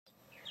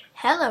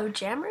Hello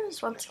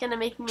Jammers, once again I'm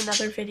making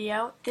another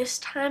video, this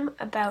time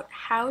about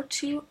how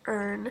to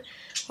earn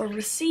or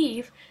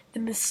receive the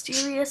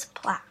mysterious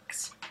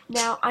plaques.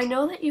 Now I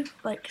know that you've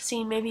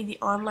seen maybe the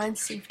online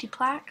safety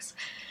plaques,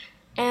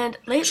 and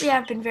lately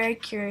I've been very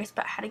curious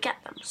about how to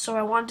get them. So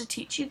I wanted to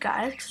teach you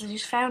guys, because I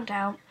just found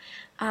out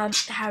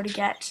how to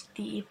get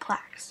the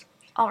plaques.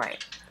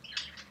 Alright,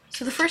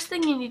 so the first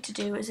thing you need to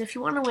do is if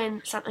you want to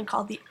win something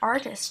called the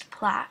artist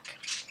plaque,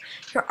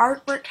 your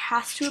artwork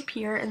has to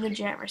appear in the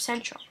Jammer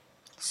Central.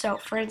 So,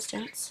 for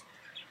instance,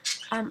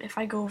 if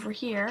I go over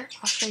here,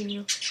 I'll show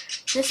you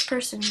this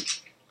person,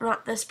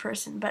 not this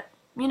person, but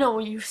you know,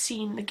 you've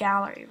seen the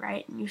gallery,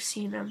 right? And you've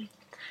seen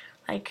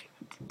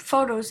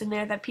photos in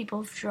there that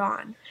people have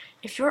drawn.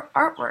 If your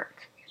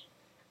artwork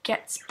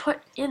gets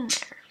put in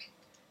there,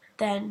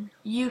 then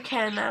you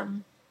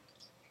can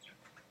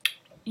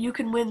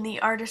win the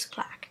artist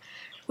plaque,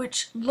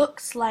 which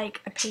looks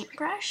like a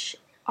paintbrush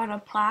on a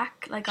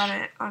plaque, like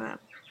on a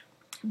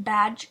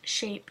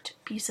badge-shaped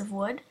piece of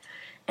wood.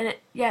 And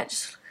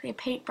just a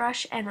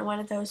paintbrush and one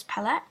of those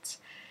palettes.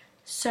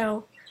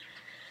 So,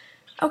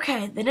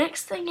 okay, the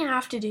next thing you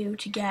have to do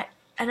to get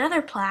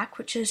another plaque,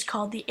 which is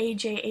called the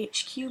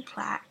AJHQ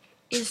plaque,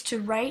 is to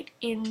write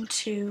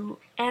into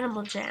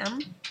Animal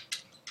Jam,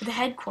 the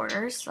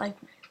headquarters, a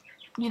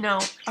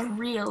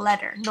real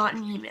letter, not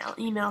an email.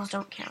 Emails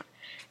don't count.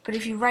 But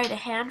if you write a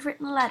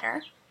handwritten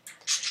letter,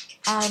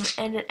 and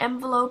an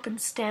envelope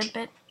and stamp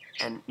it,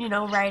 and,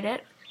 write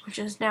it, which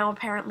is now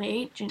apparently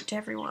ancient to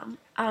everyone.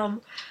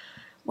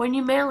 When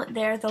you mail it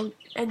there,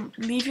 and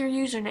leave your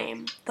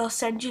username, they'll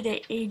send you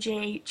the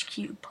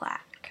AJHQ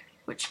plaque,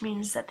 which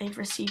means that they've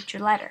received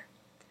your letter.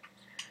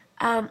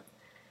 The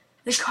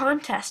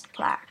contest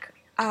plaque,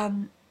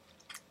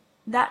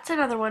 that's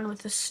another one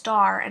with a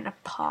star and a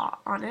paw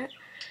on it,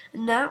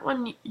 and that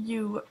one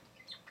you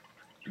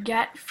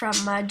get from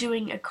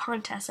doing a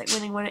contest, like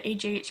winning one of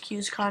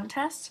AJHQ's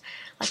contests.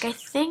 Like, I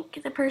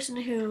think the person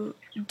who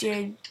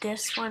did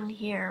this one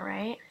here,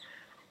 right,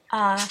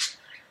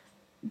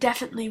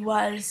 definitely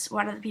was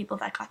one of the people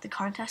that got the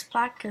contest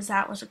plaque, because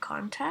that was a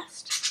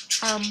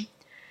contest.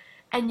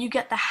 And you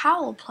get the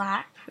Howl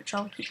plaque, which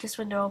I'll keep this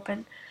window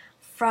open,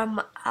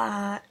 from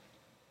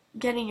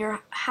getting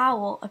your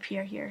howl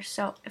appear here.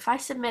 So if I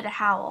submit a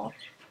howl,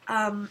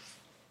 I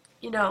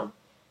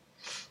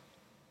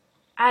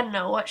don't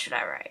know, what should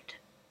I write?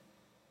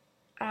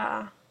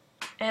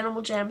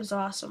 Animal Jam is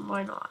awesome,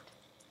 why not?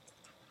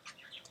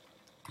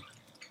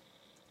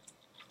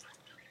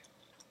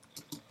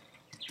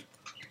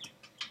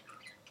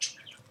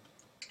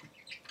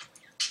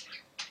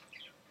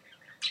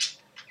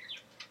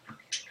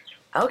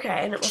 Okay,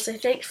 and it will say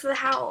thanks for the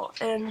howl,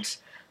 and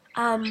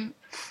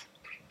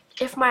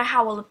if my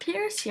howl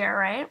appears here,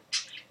 right,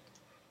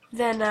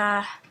 then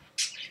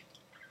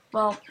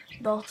well,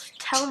 they'll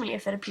tell me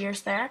if it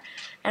appears there,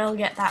 and I'll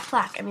get that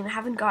plaque. I mean, I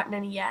haven't gotten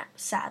any yet,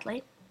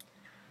 sadly.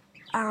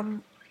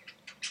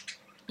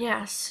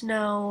 Yeah,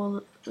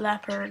 Snow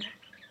Leopard,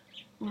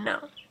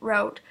 no,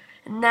 wrote,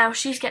 and now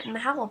she's getting the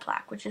howl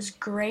plaque, which is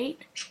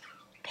great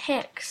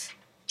pics,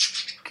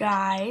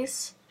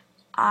 guys.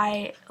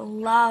 I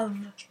love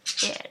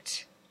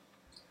it.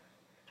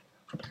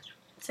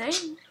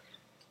 See?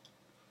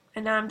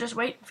 And now I'm just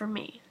waiting for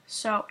me.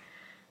 So,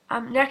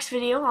 next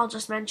video, I'll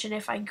just mention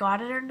if I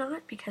got it or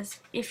not,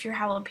 because if your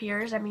howl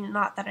appears, I mean,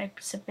 not that I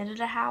submitted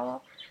a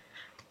howl.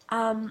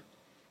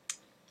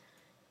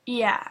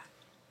 Yeah.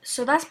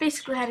 So that's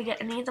basically how to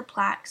get any of the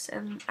plaques,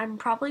 and I'm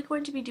probably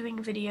going to be doing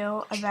a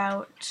video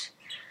about,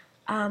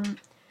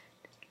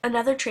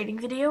 another trading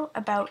video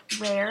about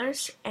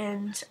rares,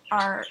 and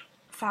are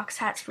fox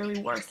hats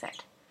really worth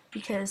it?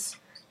 Because,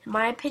 in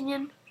my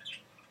opinion,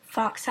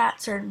 fox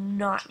hats are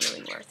not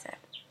really worth it.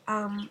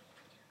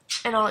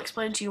 And I'll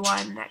explain to you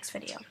why in the next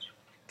video.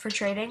 For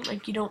trading,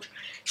 like, you don't,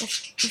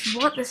 if you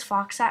want this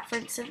fox hat, for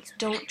instance,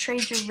 don't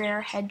trade your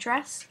rare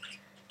headdress,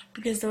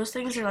 because those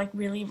things are,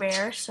 really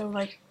rare. So,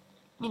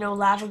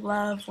 lava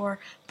glove or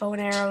bow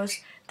and arrows,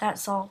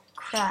 that's all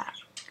crap.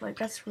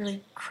 That's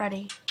really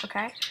cruddy,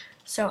 okay?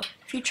 So,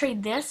 if you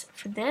trade this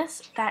for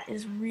this, that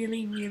is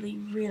really, really,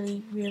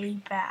 really,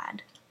 really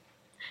bad.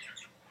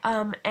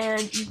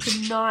 And you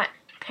could not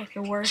pick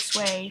a worse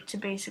way to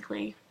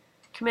basically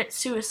commit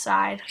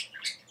suicide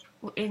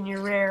in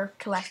your rare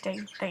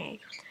collecting thingy.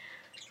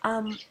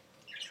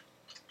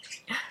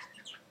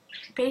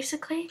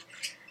 Basically,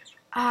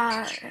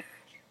 yeah,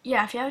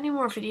 if you have any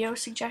more video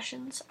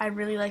suggestions, I'd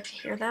really like to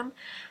hear them.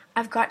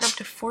 I've gotten up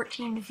to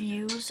 14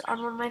 views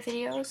on one of my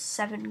videos,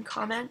 7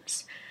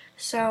 comments.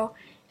 So,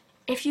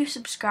 if you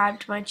subscribe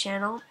to my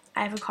channel,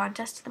 I have a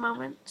contest at the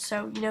moment,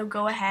 so,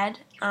 go ahead.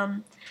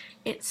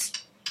 It's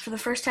for the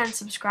first 10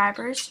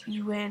 subscribers,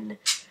 you win,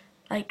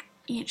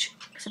 each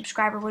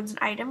subscriber wins an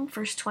item.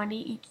 First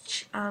 20,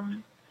 each,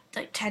 10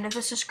 of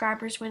the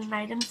subscribers win an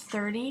item,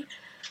 30,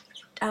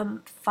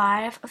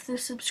 5 of the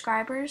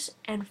subscribers,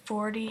 and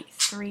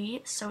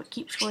 43, so it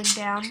keeps going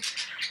down,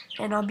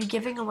 and I'll be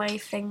giving away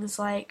things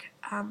like,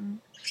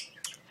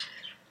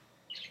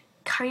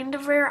 kind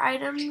of rare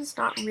items,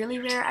 not really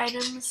rare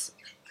items,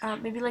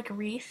 maybe like a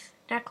wreath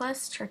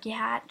necklace, turkey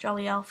hat,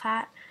 jolly elf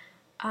hat,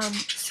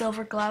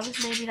 silver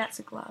gloves, maybe that's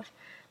a glove,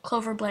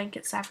 clover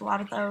blankets, I have a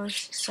lot of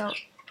those. So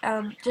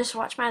just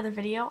watch my other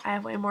video, I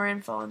have way more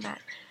info on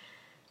that.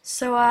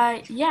 So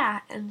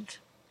yeah, and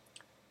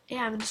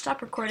yeah, I'm gonna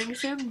stop recording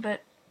soon,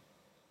 but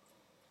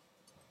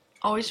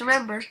always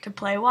remember to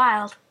play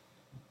wild.